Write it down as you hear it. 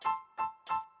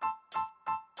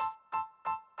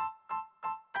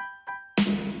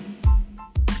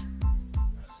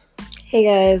Hey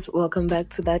guys, welcome back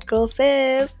to That Girl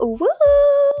Says. Woo!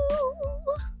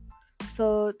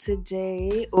 So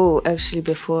today, actually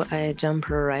before I jump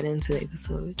right into the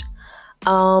episode,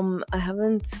 I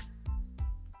haven't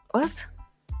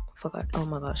forgot. Oh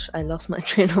my gosh, I lost my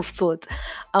train of thought.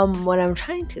 What I'm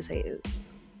trying to say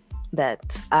is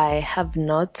that I have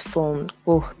not filmed.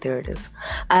 Oh, there it is.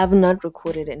 I have not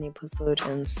recorded an episode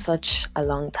in such a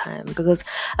long time because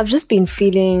I've just been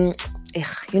feeling,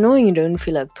 when you don't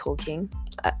feel like talking.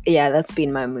 Yeah, that's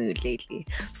been my mood lately.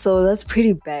 So that's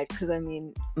pretty bad because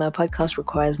my podcast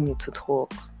requires me to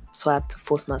talk, so I have to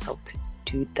force myself to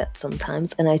do that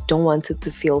sometimes, and I don't want it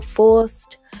to feel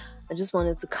forced. I just want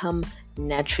it to come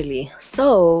naturally.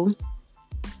 So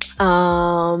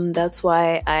that's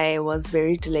why I was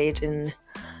very delayed in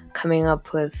coming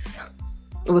up with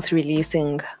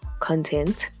releasing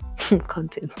content. That's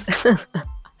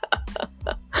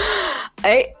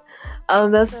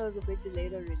why I was a bit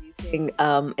delayed on releasing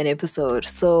an episode.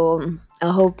 So I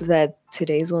hope that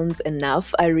today's one's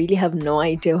enough. I really have no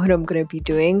idea what I'm gonna be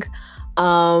doing.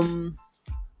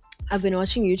 I've been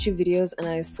watching YouTube videos and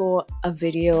I saw a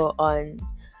video on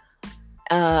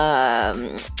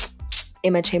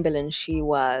Emma Chamberlain. She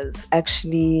was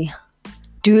actually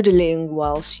doodling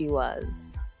while she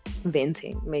was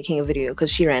venting, making a video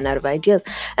because she ran out of ideas.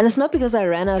 And it's not because I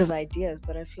ran out of ideas,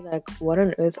 but I feel like, what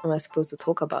on earth am I supposed to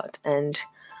talk about? And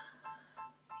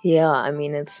yeah,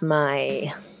 it's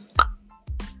my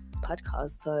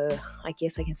podcast, so I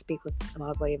guess I can speak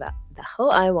about whatever the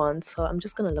hell I want. So I'm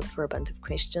just gonna look for a bunch of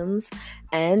questions,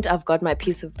 and I've got my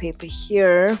piece of paper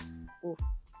here.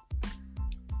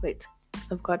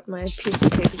 I've got my piece of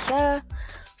paper here.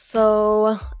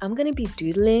 So I'm gonna be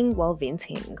doodling while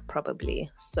venting,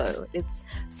 probably. So let's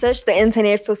search the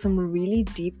internet for some really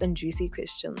deep and juicy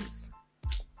questions,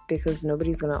 because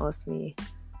nobody's gonna ask me.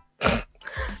 Oh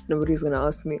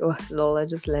lol, I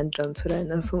just landed on Twitter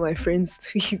and I saw my friend's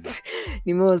tweet.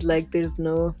 Nemo was like, there's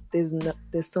so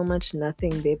much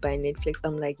nothing there by Netflix.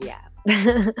 I'm like, yeah.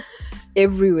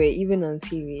 Everywhere, even on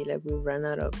TV, like we've run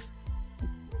out of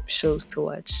shows to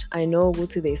watch. I know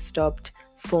they stopped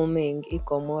filming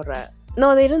Ikomora.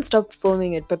 No, they didn't stop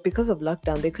filming it, but because of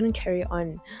lockdown they couldn't carry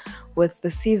on with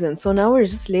the season. So now we're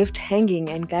just left hanging,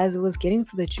 and guys, it was getting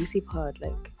to the juicy part.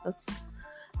 Like that's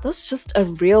just a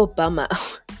real bummer.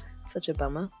 Such a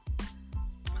bummer.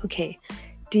 Okay,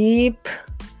 deep.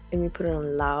 Let me put it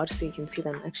on loud so you can see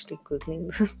that I'm actually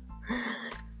googling this.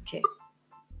 Okay,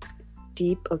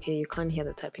 deep. Okay, you can't hear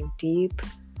the typing. Deep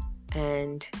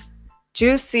and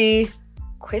juicy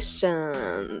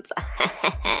questions.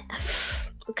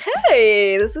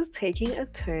 Okay, this is taking a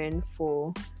turn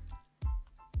for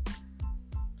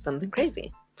something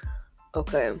crazy.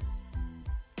 Okay.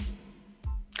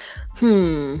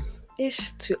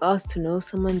 To ask to know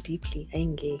someone deeply.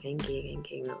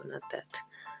 No, not that.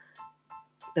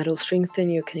 That'll strengthen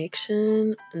your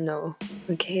connection. No.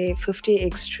 Okay, 50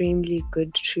 extremely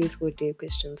good truth or dare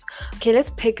questions. Okay, let's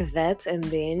pick that, and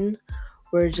then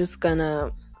we're just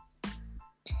gonna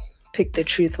pick the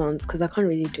truth ones, because I can't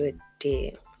really do it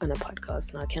dare on a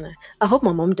podcast now, can I? I hope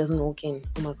my mom doesn't walk in.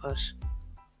 Oh my gosh.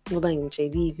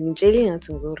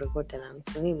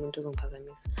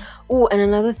 Oh, and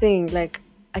another thing, like,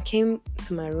 I came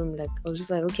to my room, like, I was just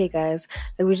like, okay guys,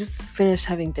 like, we just finished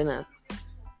having dinner.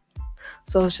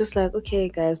 So I was just like, okay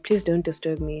guys, please don't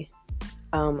disturb me.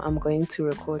 I'm going to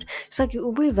record. It's like,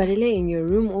 you'll be in your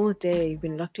room all day. You've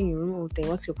been locked in your room all day.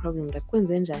 What's your problem? Like, I'm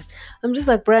just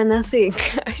like, bruh, nothing.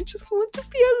 I just want to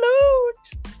be alone.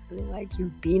 Just like,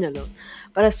 you've been alone.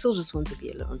 But I still just want to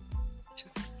be alone.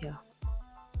 Yeah.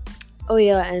 Oh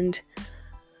yeah, and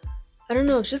I don't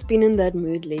know, I've just been in that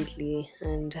mood lately,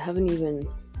 and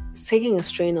it's taking a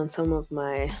strain on some of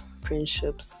my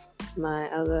friendships, my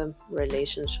other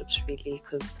relationships, really,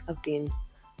 because I've been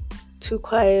too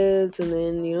quiet, and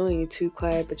then you're too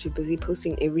quiet but you're busy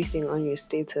posting everything on your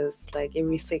status, like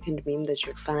every second meme that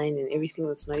you find, and everything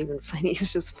that's not even funny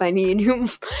is just funny, and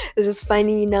it's just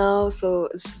funny now. So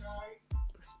it's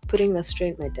putting a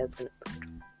strain. My dad's gonna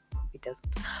he doesn't.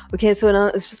 Okay, so now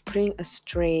it's just putting a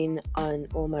strain on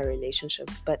all my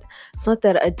relationships, but it's not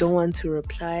that I don't want to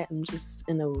reply. I'm just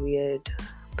in a weird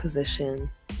position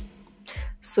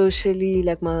socially,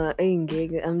 like I'm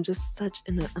just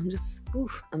in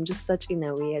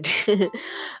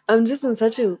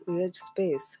such a weird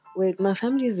space. Wait, my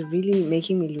family is really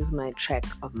making me lose my track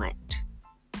of mind,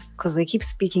 because they keep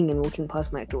speaking and walking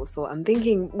past my door. So I'm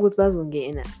thinking, what's going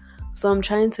in it? So I'm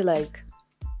trying to, like,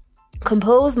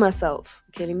 compose myself.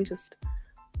 Okay, let me just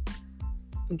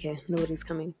Okay, nobody's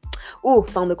coming. Oh,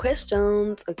 found the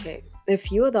questions. Okay.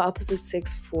 If you were the opposite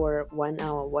sex for 1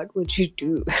 hour, what would you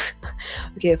do?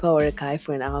 Okay, if I were a guy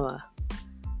for an hour,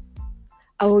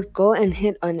 I would go and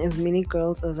hit on as many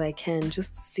girls as I can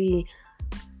just to see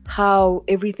how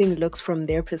everything looks from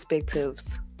their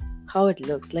perspectives. How it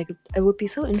looks. Like, it would be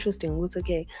so interesting. What's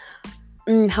okay?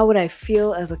 How would I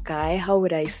feel as a guy? How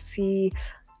would I see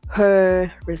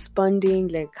her responding?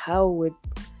 Like, how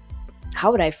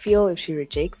would I feel if she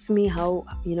rejects me? How,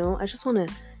 I just want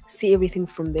to see everything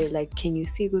from there. Like, can you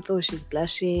see good? Oh, she's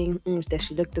blushing. Does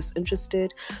she look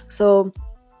disinterested? So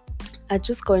I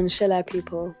just go and shell out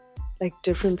people, like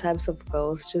different types of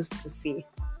girls, just to see.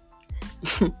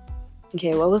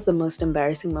 Okay, what was the most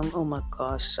embarrassing moment? Oh my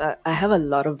gosh, I have a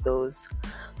lot of those.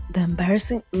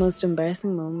 The most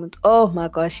embarrassing moment. Oh my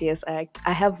gosh, yes, I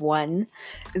have one.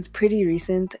 It's pretty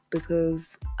recent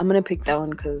because I'm gonna pick that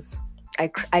one because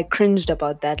I cringed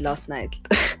about that last night.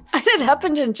 And it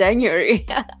happened in January.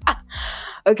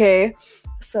 Okay,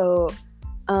 so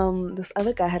this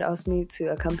other guy had asked me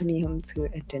to accompany him to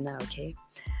a dinner. Okay,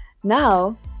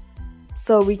 now,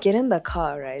 so we get in the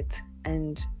car, right?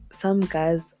 And some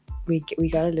guys, we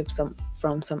gotta live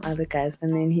from some other guys,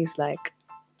 and then he's like,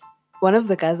 one of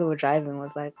the guys that were driving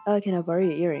was like, oh, can I borrow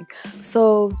your earring?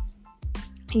 So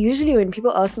usually when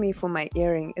people ask me for my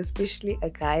earring, especially a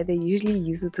guy, they usually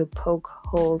use it to poke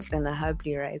holes in a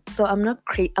hubby, right? So I'm not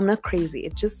crazy.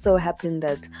 It just so happened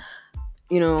that,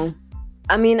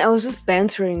 I mean, I was just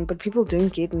bantering, but people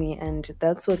don't get me, and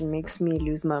that's what makes me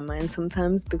lose my mind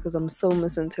sometimes because I'm so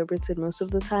misinterpreted most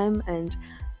of the time, and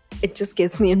it just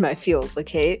gets me in my feels,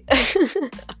 okay?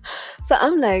 So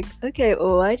I'm like, okay,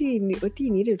 well, what do you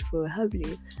need it for,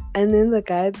 hubby? And then the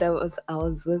guy that I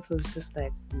was with was just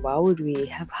like, why would we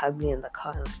have hubby in the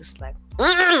car? And I was just like,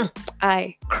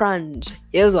 I cringe.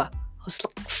 Here's what I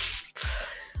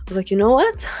was like, you know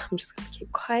what? I'm just gonna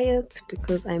keep quiet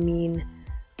because I mean,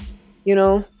 he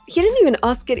didn't even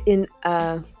ask it in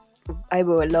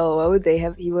Ibo, why would they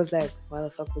have? He was like, why the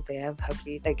fuck would they have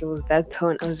hubby? Like, it was that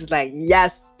tone. I was just like,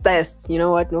 yes, sis, you know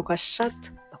what? No question, shut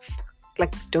the fuck.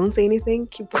 Like, don't say anything,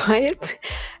 keep quiet,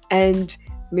 and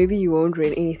maybe you won't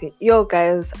read anything. Yo,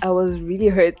 guys, I was really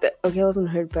hurt. Okay, I wasn't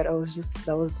hurt, but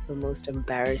that was the most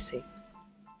embarrassing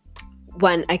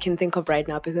one I can think of right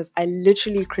now because I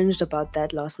literally cringed about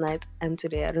that last night and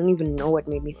today. I don't even know what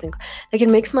made me think. Like, it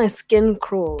makes my skin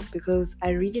crawl because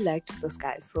I really liked this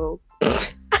guy. So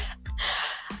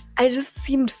I just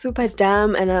seemed super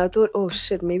dumb, and I thought, oh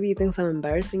shit, maybe he thinks I'm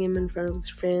embarrassing him in front of his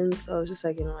friends. So I was just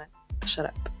like, you know what? Shut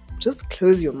up. Just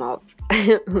close your mouth.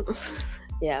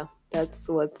 Yeah, that's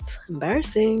what's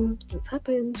embarrassing. That's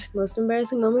happened. Most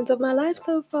embarrassing moments of my life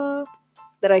so far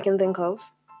that I can think of.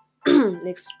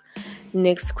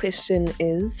 Next question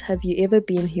is, have you ever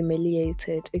been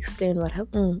humiliated? Explain what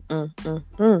happened.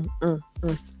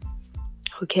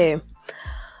 Okay.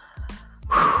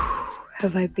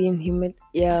 Have I been humiliated?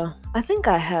 Yeah, I think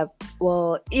I have.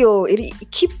 Well,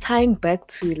 it keeps tying back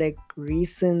to like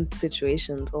recent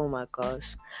situations. Oh my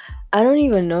gosh. I don't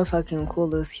even know if I can call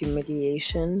this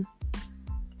humiliation,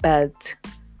 but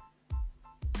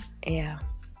yeah.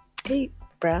 Hey,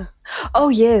 bruh. Oh,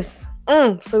 yes.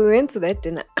 So we went to that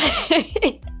dinner.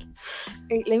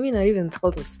 Wait, let me not even tell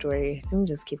the story. Let me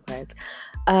just keep quiet.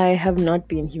 I have not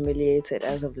been humiliated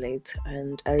as of late,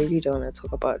 and I really don't want to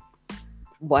talk about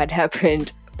what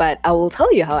happened, but I will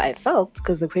tell you how I felt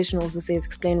because the question also says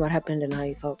explain what happened and how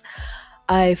you felt.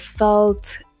 I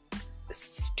felt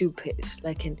stupid,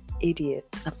 like an idiot.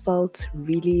 I felt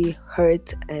really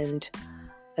hurt, and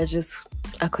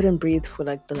I couldn't breathe for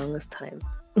like the longest time.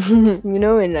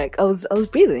 And like I was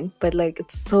breathing, but like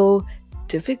it's so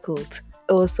difficult.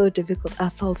 It was so difficult. I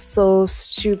felt so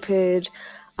stupid.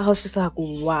 I was just like,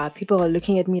 wow, people are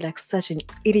looking at me like such an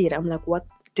idiot. I'm like, what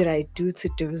did I do to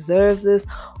deserve this?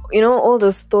 All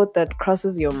this thought that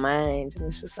crosses your mind. And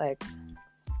it's just like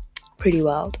pretty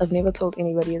wild. I've never told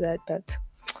anybody that, but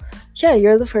yeah,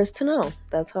 you're the first to know.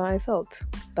 That's how I felt.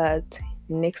 But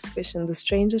next question, the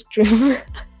strangest dream.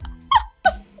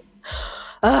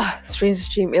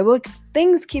 Strangest dream. Yeah, well,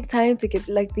 things keep tying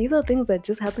together. Like, these are things that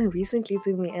just happened recently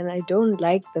to me, and I don't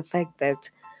like the fact that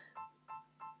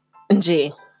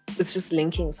it's just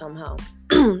linking somehow.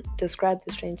 Describe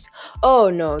the strangest. Oh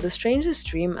no, the strangest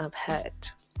dream I've had.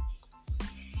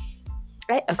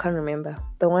 I can't remember.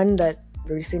 The one that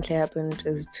recently happened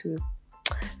is too.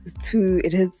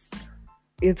 It hits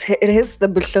the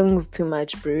bullshungs too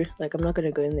much, bro. Like, I'm not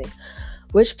gonna go in there.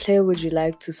 Which player would you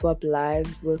like to swap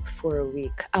lives with for a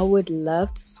week? I would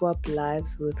love to swap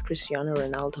lives with Christiano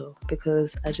Ronaldo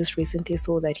because I just recently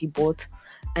saw that he bought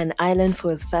an island for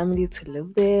his family to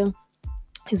live there.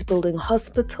 He's building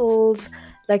hospitals.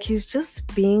 Like, he's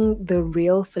just being the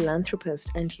real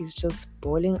philanthropist, and he's just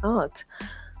balling out.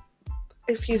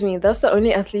 Excuse me, that's the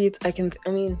only athlete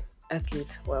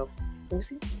athlete, well, let me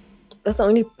see. That's the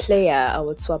only player I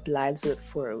would swap lives with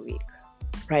for a week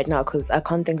right now, because I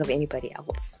can't think of anybody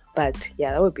else. But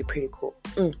yeah, that would be pretty cool.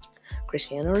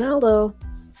 Cristiano Ronaldo.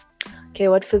 Okay,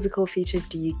 what physical feature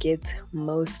do you get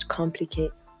most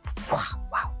complicated?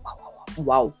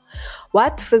 Wow.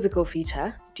 What physical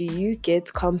feature do you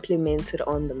get complimented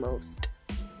on the most?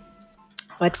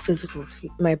 What physical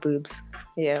my boobs.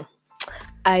 Yeah.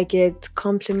 I get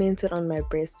complimented on my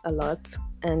breasts a lot,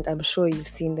 and I'm sure you've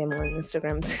seen them on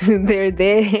Instagram too. They're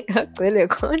there.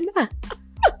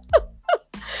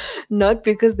 Not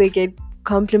because they get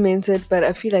complimented, but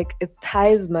I feel like it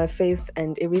ties my face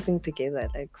and everything together.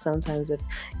 Like, sometimes if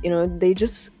they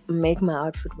just make my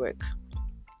outfit work.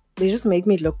 They just make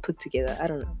me look put together. I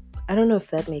don't know if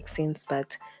that makes sense,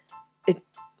 but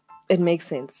it makes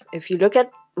sense. If you look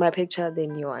at my picture,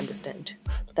 then you'll understand.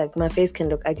 Like, my face can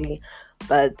look ugly,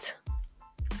 but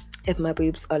if my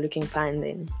boobs are looking fine,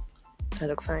 then I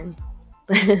look fine.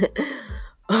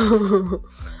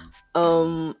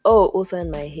 Also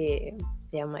in my hair.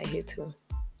 Yeah, my hair too.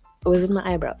 Or is it my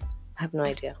eyebrows? I have no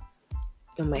idea.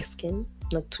 On my skin?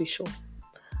 Not too sure.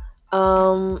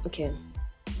 Okay.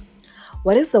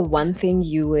 What is the one thing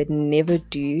you would never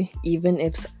do, even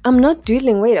if... I'm not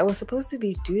doodling. Wait, I was supposed to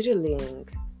be doodling.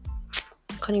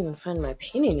 I can't even find my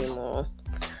pen anymore.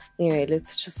 Anyway,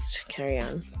 let's just carry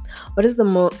on. What is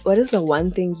the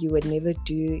one thing you would never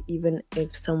do, even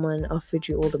if someone offered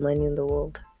you all the money in the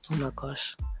world? Oh my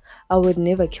gosh. I would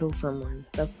never kill someone.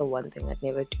 That's the one thing I'd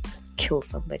never do. Kill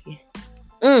somebody.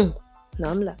 No,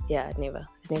 I'd never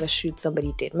shoot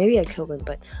somebody dead. Maybe I'd kill them,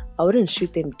 but I wouldn't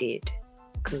shoot them dead.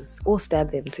 Or stab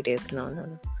them to death.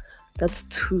 No. That's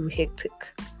too hectic.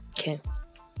 Okay.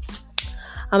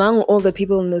 Among all the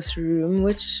people in this room,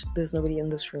 which there's nobody in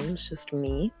this room, it's just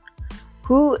me.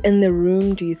 Who in the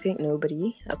room do you think?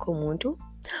 Nobody. Akomuntu.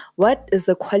 What is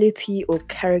the quality or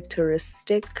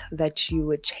characteristic that you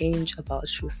would change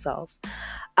about yourself?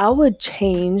 I would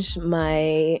change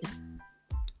the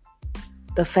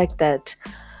fact that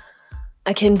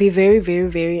I can be very, very,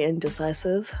 very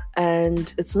indecisive.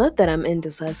 And it's not that I'm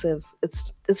indecisive.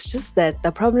 It's just that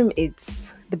the problem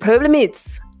is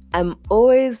I'm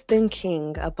always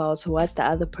thinking about what the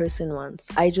other person wants.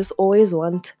 I just always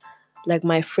want, like,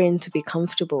 my friend to be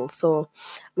comfortable. So,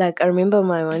 like, I remember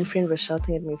my one friend was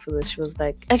shouting at me for this. She was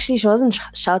like, actually, she wasn't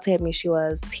shouting at me. She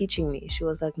was teaching me. She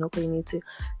was like, no, you need to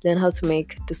learn how to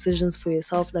make decisions for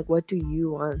yourself. Like, what do you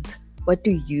want? What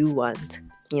do you want?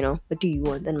 What do you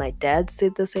want? And my dad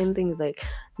said the same thing. Like,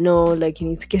 no, like, you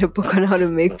need to get a book on how to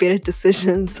make better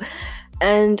decisions.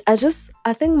 And I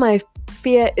think my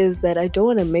fear is that I don't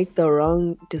want to make the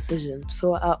wrong decision.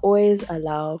 So I always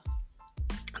allow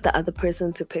the other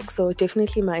person to pick. So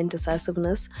definitely my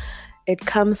indecisiveness, it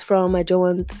comes from I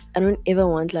don't ever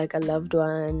want, like, a loved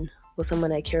one or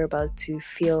someone I care about to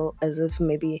feel as if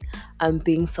maybe I'm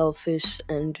being selfish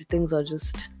and things are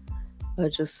just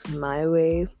my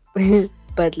way.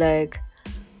 But, like,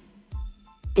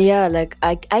 yeah, like,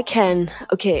 I can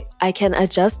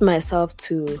adjust myself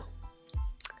to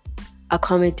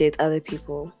accommodate other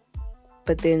people,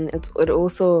 but then it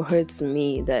also hurts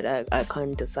me that I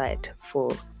can't decide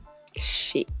for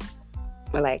shit.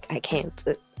 Like, I can't.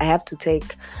 I have to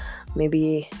take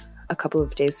maybe a couple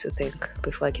of days to think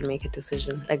before I can make a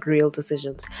decision, like real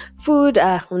decisions. Food,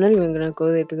 I'm not even gonna go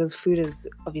there, because food is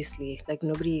obviously, like,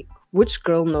 which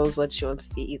girl knows what she wants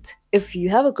to eat? If you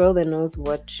have a girl that knows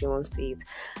what she wants to eat,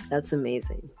 that's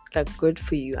amazing. Like, good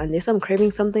for you. Unless I'm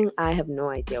craving something, I have no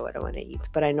idea what I want to eat,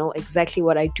 but I know exactly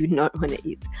what I do not want to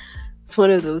eat. It's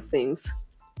one of those things.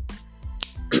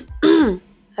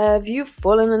 Have you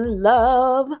fallen in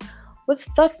love with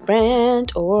a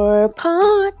friend or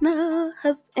partner?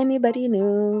 Has anybody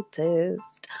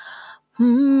noticed?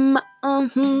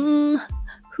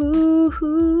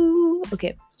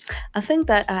 Okay. I think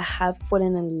that I have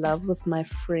fallen in love with my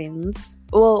friends.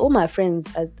 Well, all my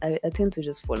friends, I tend to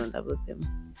just fall in love with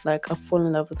them. Like, I fall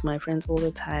in love with my friends all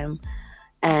the time.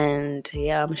 And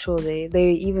yeah, I'm sure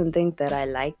they even think that I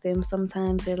like them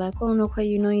sometimes. They're like, oh, no,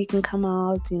 you can come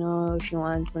out, if you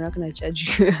want. We're not going to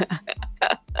judge you.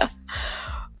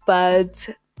 But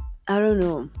I don't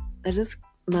know.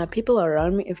 My people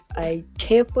around me, if I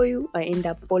care for you, I end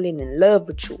up falling in love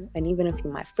with you. And even if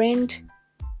you're my friend,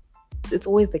 it's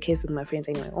always the case with my friends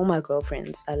anyway. All my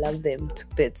girlfriends, I love them to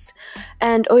bits.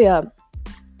 And oh yeah,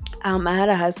 I had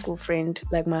a high school friend,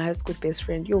 like my high school best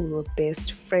friend. Yo, we were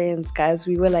best friends, guys.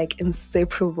 We were like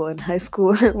inseparable in high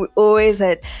school. We always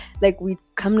had, like, we'd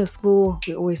come to school,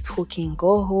 we're always talking,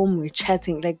 go home, we're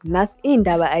chatting, like nothing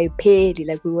that I paid.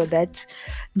 Like we were that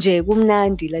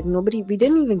jegumnandi, like nobody, we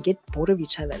didn't even get bored of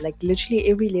each other. Like literally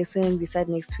every lesson we sat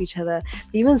next to each other.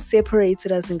 They even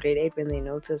separated us in grade 8 when they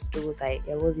noticed, dude, like,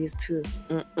 yeah, well, these two,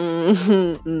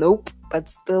 nope. But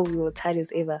still, we were tight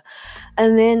as ever.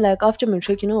 And then, like, after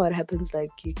matric, you know what happens?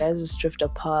 Like, you guys just drift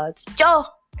apart. Yo!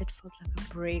 It felt like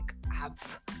a break up.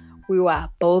 We were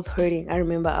both hurting. I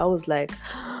remember I was like,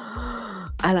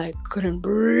 I like couldn't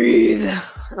breathe.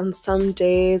 On some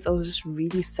days, I was just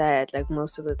really sad, like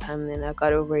most of the time. Then I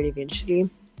got over it eventually.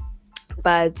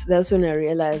 But that's when I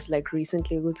realized, like,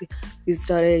 recently we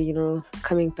started, you know,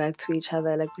 coming back to each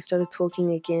other. Like, we started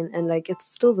talking again, and like it's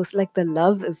still this, like, the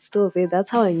love is still there. That's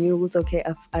how I knew it was okay.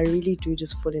 I really do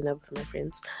just fall in love with my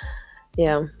friends.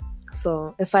 Yeah.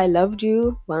 So if I loved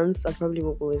you once, I probably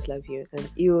will always love you. And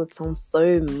ew, it sounds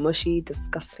so mushy,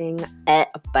 disgusting,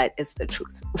 but it's the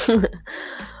truth.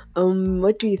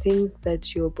 What do you think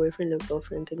that your boyfriend or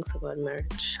girlfriend thinks about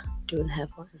marriage? Don't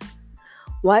have one.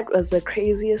 What was the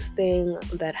craziest thing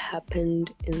that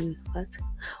happened in what?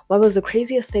 What was the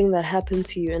craziest thing that happened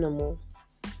to you in a mall?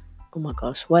 Oh my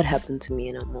gosh, what happened to me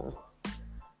in a mall?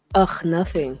 Ugh,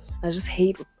 nothing. I just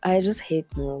hate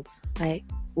malls.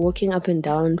 Walking up and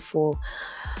down for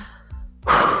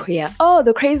yeah. Oh,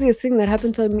 the craziest thing that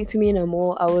happened to me in a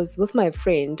mall. I was with my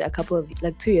friend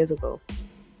 2 years ago.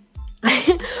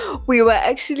 We were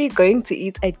actually going to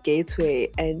eat at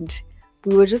Gateway, and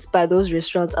we were just by those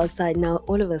restaurants outside. Now,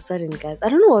 all of a sudden, guys, I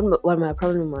don't know what my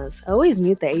problem was. I always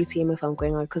need the ATM if I'm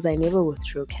going out because I never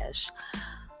withdraw cash.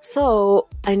 So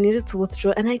I needed to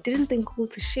withdraw, and I didn't think, oh,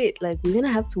 to shit, like, we're gonna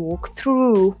have to walk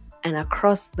through and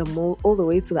across the mall all the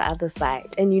way to the other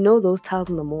side. And you know those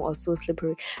tiles in the mall are so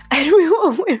slippery. And we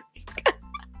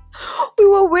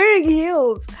were wearing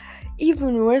heels.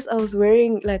 Even worse, I was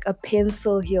wearing like a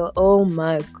pencil heel. Oh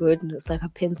my goodness, like a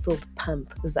penciled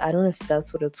pump. I don't know if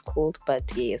that's what it's called,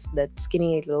 but yes, that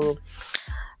skinny little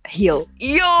heel.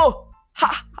 Yo!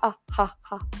 Ha ha ha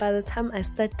ha. By the time I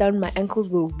sat down, my ankles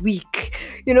were weak.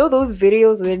 You know those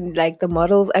videos when like the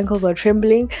model's ankles are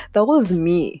trembling? That was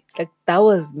me. Like, that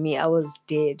was me. I was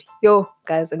dead. Yo,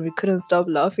 guys, and we couldn't stop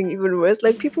laughing. Even worse,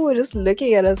 like, people were just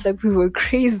looking at us like we were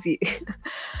crazy.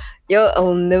 Yo, I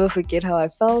will never forget how I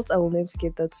felt. I will never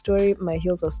forget that story. My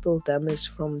heels are still damaged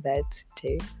from that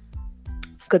day.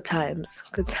 Good times.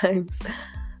 Good times.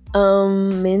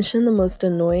 Mention the most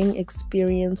annoying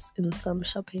experience in some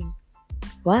shopping.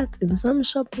 What? In some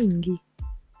shopping?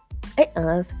 I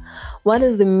asked, what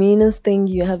is the meanest thing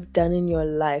you have done in your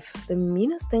life? The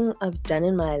meanest thing I've done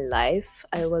in my life,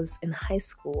 I was in high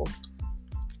school.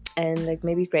 And like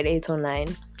maybe grade 8 or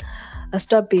 9. I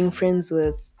stopped being friends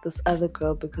with this other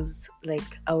girl because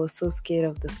like I was so scared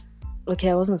of this. Okay,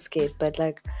 I wasn't scared, but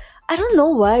like I don't know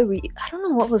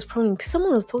what was problem.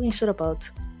 Someone was talking shit about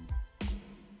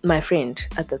my friend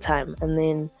at the time, and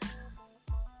then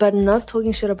but not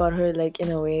talking shit about her like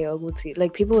in a way,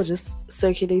 like people were just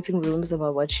circulating rumors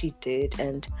about what she did,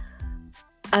 and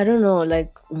I don't know,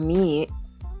 like me,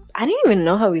 I didn't even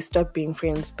know how we stopped being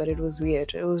friends, but it was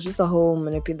weird. It was just a whole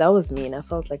manipulation. That was me, and I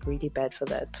felt like really bad for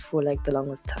that for like the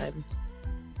longest time.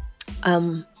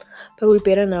 But we're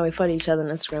better now. We follow each other on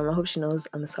Instagram. I hope she knows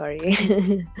I'm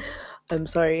sorry. I'm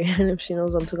sorry. And if she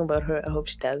knows I'm talking about her, I hope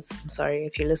she does. I'm sorry.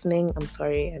 If you're listening, I'm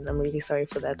sorry. And I'm really sorry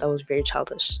for that. I was very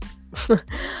childish.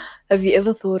 Have you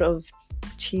ever thought of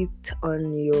cheat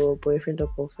on your boyfriend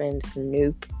or girlfriend?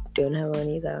 Nope. Don't have one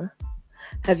either.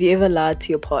 Have you ever lied to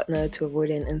your partner to avoid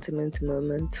an intimate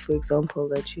moment? For example,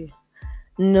 that you...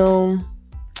 No.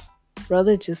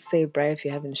 Rather just say bye if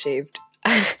you haven't shaved.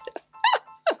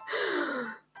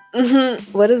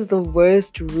 What is the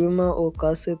worst rumor or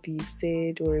gossip you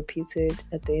said or repeated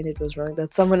at the end? It was wrong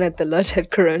that someone at the lodge had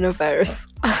coronavirus.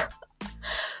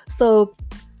 So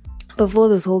before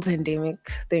this whole pandemic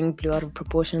thing blew out of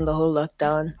proportion, the whole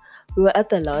lockdown, we were at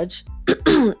the lodge.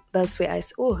 That's where I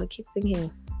keep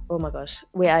thinking, oh my gosh,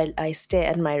 where I stay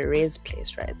at my res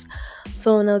place, right?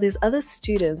 So now there's other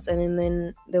students, and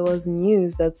then there was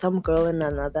news that some girl in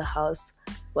another house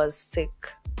was sick.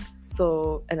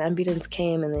 So an ambulance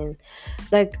came, and then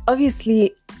like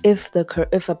obviously if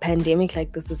a pandemic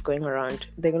like this is going around,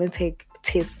 they're going to take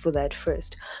tests for that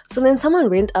first. So then someone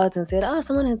went out and said,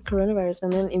 someone has coronavirus,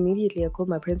 and then immediately I called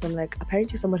my parents. I'm like,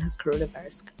 apparently someone has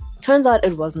coronavirus. Turns out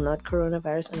it was not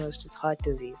coronavirus, and it was just heart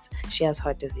disease. She has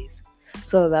heart disease.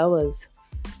 So that was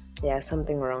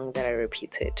something wrong that I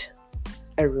repeated,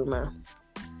 a rumor.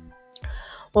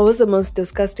 What was the most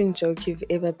disgusting joke you've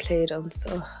ever played on?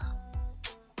 So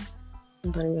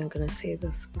I'm not even gonna say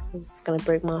this because it's gonna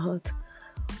break my heart.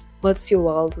 What's your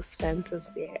wildest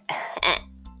fantasy?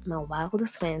 My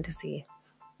wildest fantasy.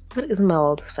 What is my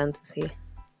wildest fantasy?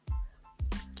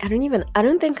 I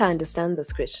don't think I understand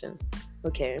this question.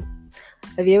 Okay.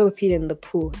 Have you ever peed in the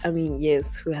pool? I mean,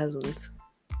 yes, who hasn't?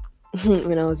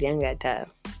 When I was younger, I did.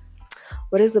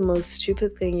 What is the most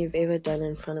stupid thing you've ever done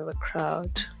in front of a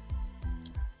crowd?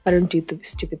 I don't do the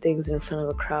stupid things in front of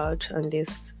a crowd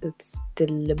unless it's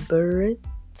deliberate.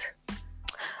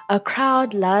 A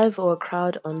crowd live or a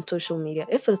crowd on social media.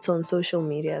 If it's on social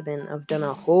media, then I've done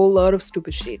a whole lot of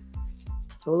stupid shit.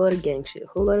 A whole lot of gang shit. A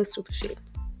whole lot of stupid shit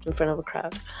in front of a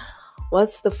crowd.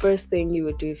 What's the first thing you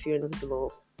would do if you're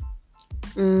invisible?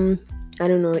 I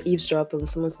don't know, eavesdrop on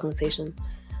someone's conversation.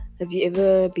 Have you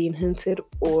ever been hinted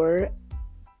or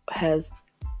has...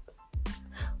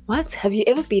 What? Have you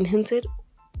ever been hinted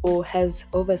or has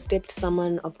overstepped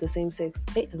someone of the same sex?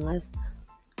 Hey, unless...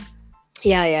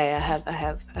 Yeah, I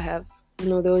have. You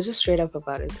know, they were just straight up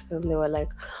about it. And they were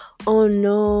like, oh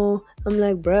no. I'm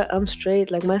like, bruh, I'm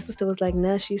straight. Like, my sister was like,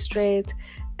 nah, she's straight.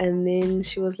 And then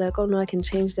she was like, oh no, I can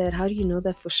change that. How do you know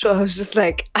that for sure? I was just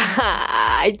like,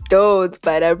 I don't,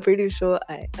 but I'm pretty sure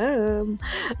I am.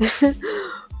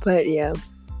 But yeah.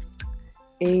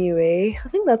 Anyway, I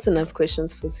think that's enough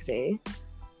questions for today.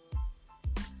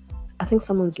 I think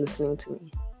someone's listening to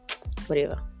me.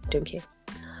 Whatever. Don't care.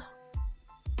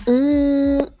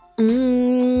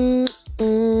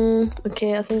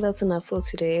 Okay, I think that's enough for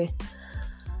today.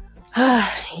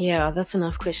 Yeah, that's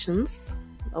enough questions.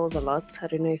 That was a lot. I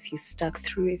don't know if you stuck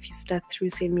through. If you stuck through,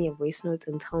 send me a voice note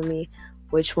and tell me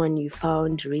which one you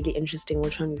found really interesting,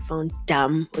 which one you found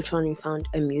dumb, which one you found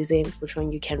amusing, which one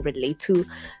you can relate to.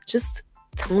 Just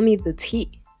tell me the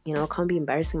tea. You know, I can't be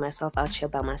embarrassing myself out here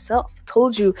by myself.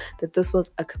 Told you that this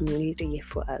was a community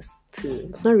for us to...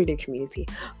 It's not really a community,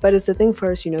 but it's a thing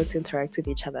for us, you know, to interact with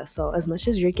each other. So as much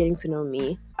as you're getting to know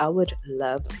me, I would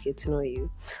love to get to know you.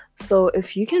 So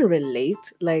if you can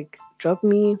relate, like, drop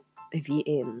me a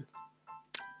VM.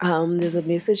 There's a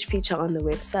message feature on the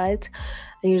website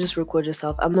and you just record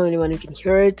yourself. I'm the only one who can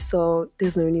hear it, so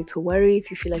there's no need to worry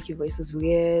if you feel like your voice is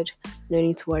weird. No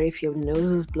need to worry if your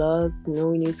nose is blocked.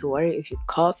 No need to worry if you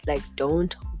cough. Like,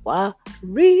 don't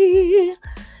worry.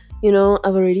 You know,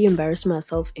 I've already embarrassed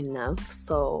myself enough,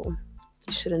 so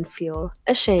you shouldn't feel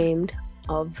ashamed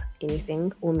of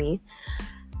anything or me.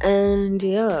 And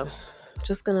yeah,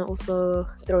 just gonna also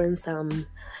throw in some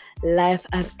life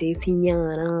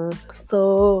updating.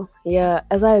 So yeah,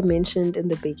 as I mentioned in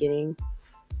the beginning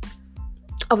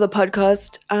of the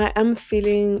podcast, I am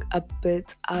feeling a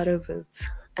bit out of it,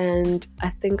 and I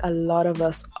think a lot of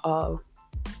us are,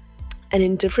 and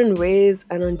in different ways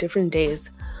and on different days.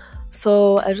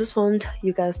 So I just want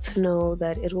you guys to know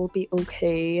that it will be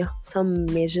okay. Some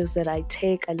measures that I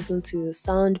take, I listen to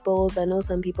sound bowls. I know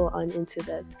some people aren't into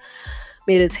that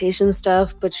meditation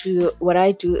stuff, but what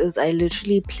I do is I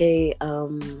literally play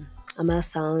my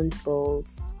sound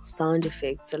bowls, sound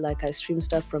effects. So like, I stream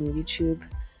stuff from YouTube.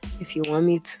 If you want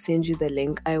me to send you the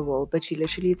link, I will. But you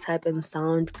literally type in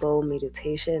sound bowl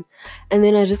meditation, and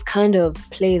then I just kind of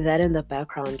play that in the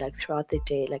background, like throughout the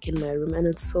day, like in my room, and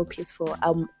it's so peaceful.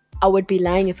 I would be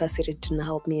lying if I said it didn't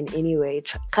help me in any way.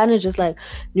 It kind of just like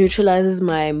neutralizes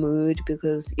my mood,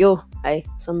 because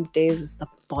some days it's the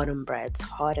bottom, bruh. It's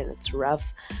hot and it's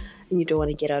rough, and you don't want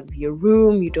to get out of your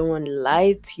room. You don't want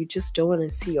light. You just don't want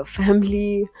to see your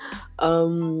family.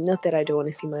 Not that I don't want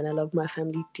to see mine. I love my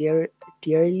family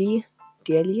dearly,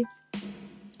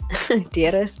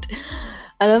 dearest.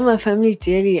 I love my family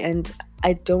dearly, and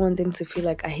I don't want them to feel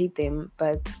like I hate them,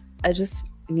 but I just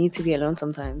need to be alone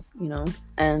sometimes, you know.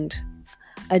 And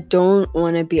I don't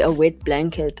want to be a wet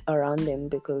blanket around them,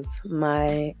 because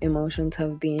my emotions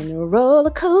have been roller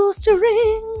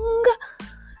coastering.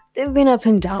 They've been up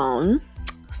and down.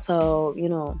 So, you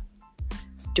know,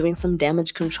 it's doing some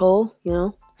damage control, you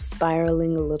know,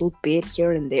 spiraling a little bit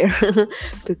here and there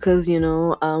because, you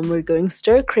know, we're going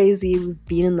stir crazy. We've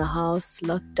been in the house,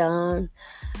 locked down.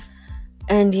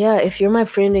 And yeah, if you're my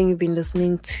friend and you've been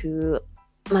listening to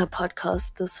my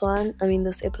podcast,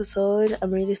 this episode,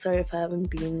 I'm really sorry if I haven't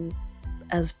been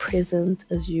as present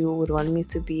as you would want me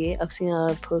to be. I've seen a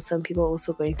lot of posts, some people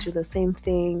also going through the same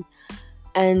thing,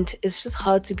 and it's just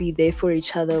hard to be there for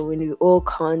each other when we all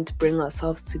can't bring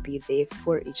ourselves to be there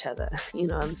for each other. You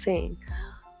know what I'm saying?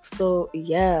 So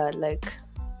yeah, like,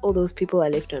 all those people I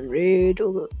left on read,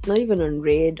 not even on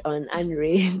read, on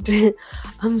unread.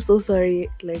 I'm so sorry.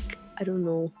 Like, I don't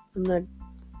know, I'm not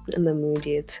in the mood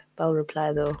yet, but I'll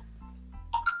reply though.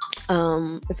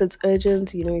 If it's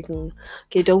urgent, you know, you can...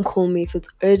 Okay, don't call me if it's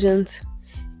urgent.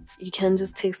 you can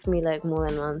just text me like more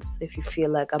than once if you feel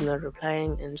like I'm not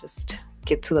replying, and just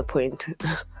get to the point.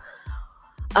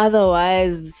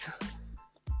 Otherwise,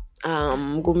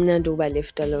 kumnandi uba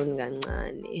left alone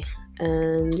kancane.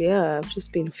 And yeah, I've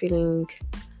just been feeling,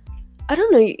 I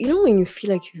don't know, you know when you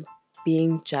feel like you're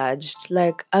being judged?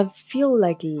 Like, I feel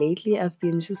like lately I've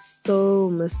been just so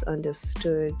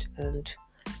misunderstood, and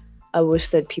I wish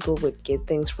that people would get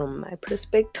things from my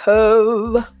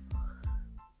perspective.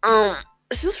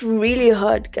 It's just really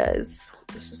hard, guys.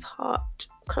 It's just hard.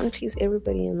 Can't please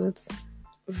everybody, and that's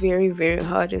very, very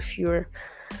hard if you're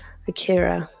a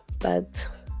carer. But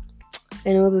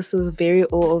I know this is very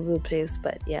all over the place,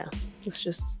 but yeah, let's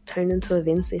just turn into a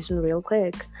vent session real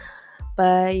quick.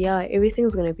 But yeah,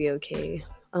 everything's gonna be okay.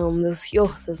 This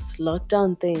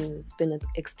lockdown thing, it's been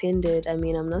extended. I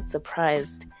mean, I'm not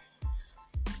surprised.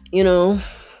 You know,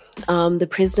 the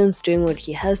president's doing what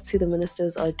he has to. The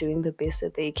ministers are doing the best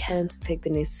that they can to take the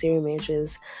necessary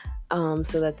measures,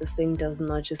 so that this thing does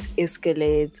not just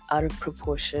escalate out of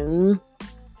proportion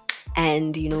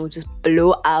and, you know, just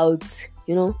blow out,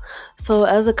 you know. So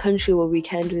as a country, what we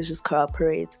can do is just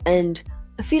cooperate. And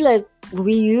I feel like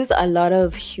we use a lot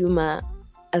of humor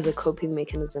as a coping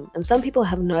mechanism, and some people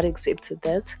have not accepted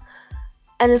that.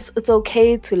 And it's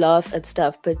okay to laugh at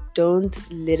stuff, but don't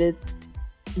let it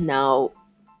now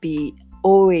be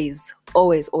always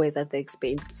at the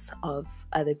expense of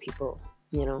other people,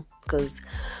 you know, because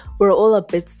we're all a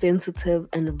bit sensitive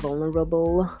and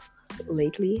vulnerable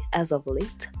lately, as of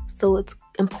late. So it's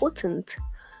important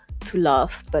to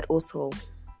laugh, but also,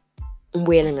 you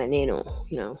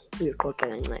know,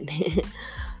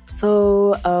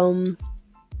 so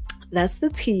that's the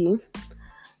tea.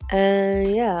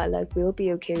 And yeah, like, we'll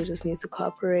be okay. We just need to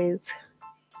cooperate.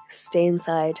 Stay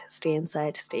inside, stay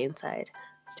inside, stay inside,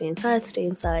 stay inside, stay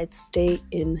inside, stay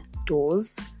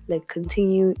indoors. Like,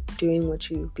 continue doing what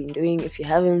you've been doing. If you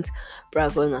haven't,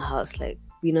 go in the house. Like,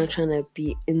 we're not trying to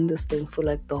be in this thing for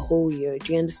like the whole year.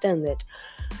 Do you understand that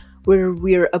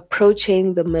we're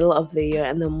approaching the middle of the year,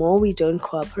 and the more we don't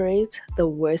cooperate, the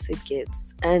worse it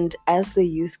gets. And as the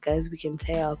youth, guys, we can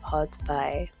play our part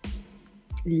by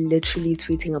literally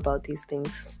tweeting about these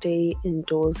things. Stay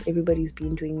indoors. Everybody's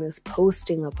been doing this,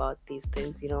 posting about these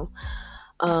things, you know,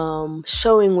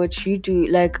 showing what you do.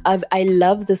 Like, I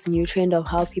love this new trend of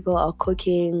how people are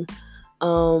cooking.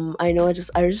 I know I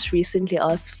just recently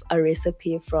asked a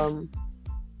recipe from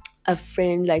a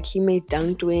friend. Like, he made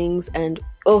dunked wings, and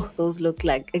oh, those look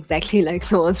like exactly like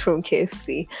the ones from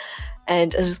KFC.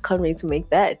 And I just can't wait to make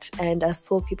that. And I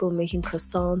saw people making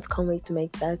croissants. Can't wait to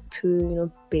make that too. You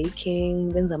know,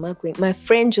 baking. My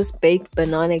friend just baked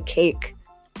banana cake.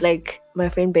 Like, my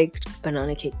friend baked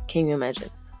banana cake. Can you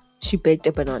imagine? She baked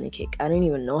a banana cake. I don't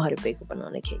even know how to bake a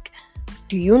banana cake.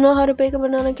 Do you know how to bake a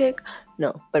banana cake?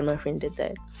 No, but my friend did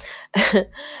that.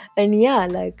 And yeah,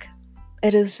 like,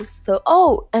 it is just so...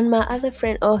 Oh, and my other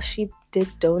friend, she did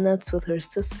donuts with her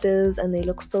sisters, and they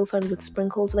look so fun with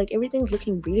sprinkles. Like, everything's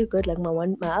looking really good. Like, my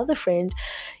other friend,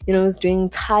 you know, is doing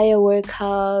tire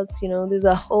workouts. You know, there's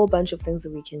a whole bunch of things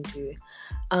that we can do.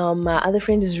 My other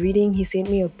friend is reading. He sent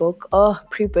me a book.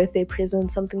 Pre-birthday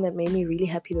present. Something that made me really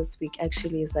happy this week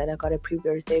actually is that I got a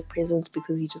pre-birthday present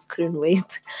because he just couldn't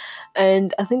wait.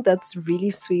 And I think that's really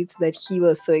sweet that he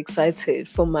was so excited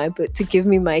for to give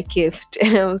me my gift.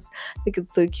 And I think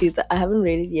it's so cute. I haven't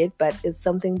read it yet, but it's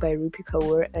something by Rupi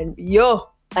Kaur. And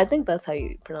I think that's how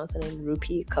you pronounce her name,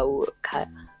 Rupi Kaur.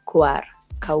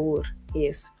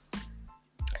 Yes.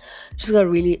 She's got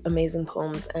really amazing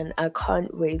poems, and I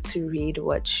can't wait to read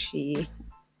what he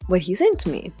sent to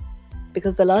me,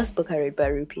 because the last book I read by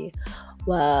Rupi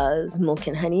was Milk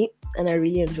and Honey, and I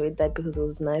really enjoyed that because it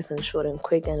was nice and short and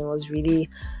quick, and it was really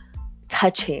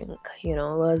touching. You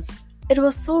know, it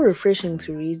was so refreshing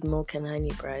to read Milk and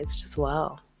Honey, bro. It's just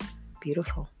wow,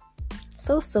 beautiful,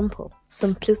 so simple,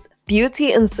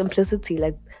 beauty and simplicity,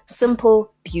 like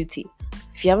simple beauty.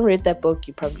 If you haven't read that book,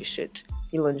 you probably should.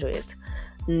 You'll enjoy it.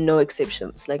 No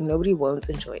exceptions. Like, nobody won't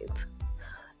enjoy it,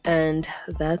 and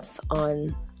that's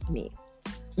on me.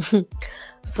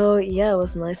 So yeah, it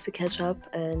was nice to catch up,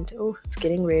 and it's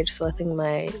getting red, so I think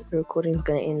my recording is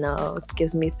gonna end now. It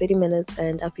gives me 30 minutes,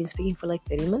 and I've been speaking for like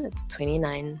 30 minutes,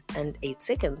 29 and 8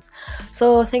 seconds.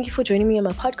 So thank you for joining me on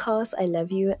my podcast. I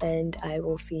love you, and I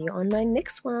will see you on my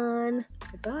next one.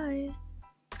 Bye.